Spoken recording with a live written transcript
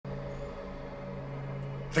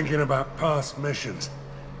Thinking about past missions.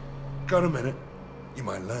 Got a minute? You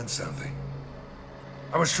might learn something.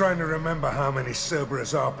 I was trying to remember how many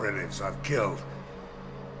Cerberus operatives I've killed.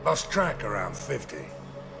 Lost track around 50.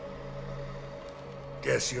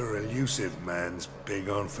 Guess your elusive man's big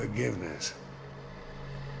on forgiveness.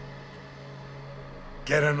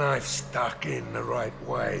 Get a knife stuck in the right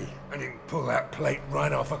way, and you can pull that plate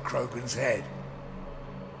right off a Krogan's head.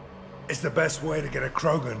 It's the best way to get a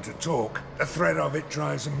Krogan to talk. The threat of it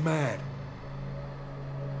drives him mad.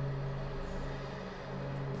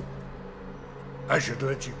 I should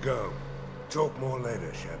let you go. Talk more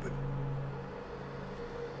later, Shepard.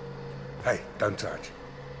 Hey, don't touch.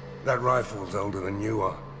 That rifle's older than you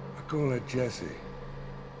are. I call her Jessie.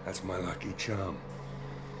 That's my lucky charm.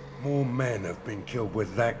 More men have been killed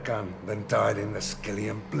with that gun than died in the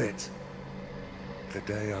Skyllian Blitz. The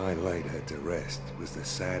day I laid her to rest was the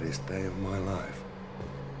saddest day of my life.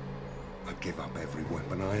 I'd give up every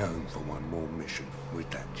weapon I own for one more mission with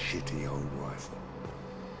that shitty old rifle.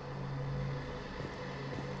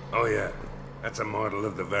 Oh yeah, that's a model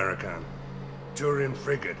of the Paragon. Turian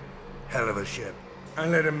frigate. Hell of a ship. I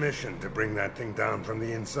led a mission to bring that thing down from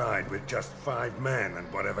the inside with just 5 men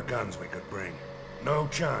and whatever guns we could bring. No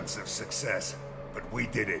chance of success, but we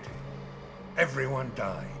did it. Everyone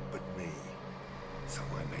died but me. So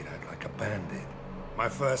I made out like a bandit. My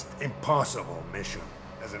first impossible mission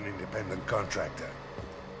as an independent contractor.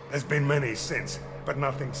 There's been many since, but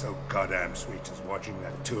nothing so goddamn sweet as watching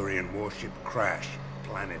that Turian warship crash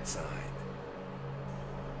planet-side.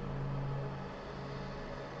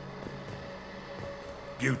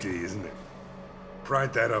 Beauty, isn't it?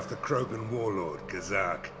 Pried that off the Krogan warlord,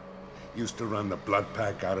 Gazak. Used to run the blood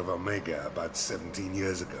pack out of Omega about 17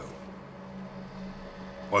 years ago.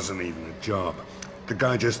 Wasn't even a job. The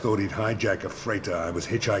guy just thought he'd hijack a freighter I was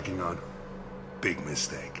hitchhiking on. Big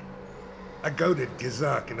mistake. I goaded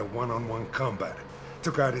Gazak into one-on-one combat.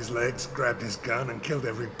 Took out his legs, grabbed his gun, and killed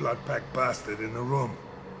every blood pack bastard in the room.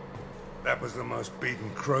 That was the most beaten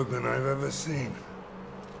Krogan I've ever seen.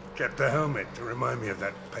 Kept a helmet to remind me of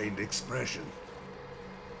that pained expression.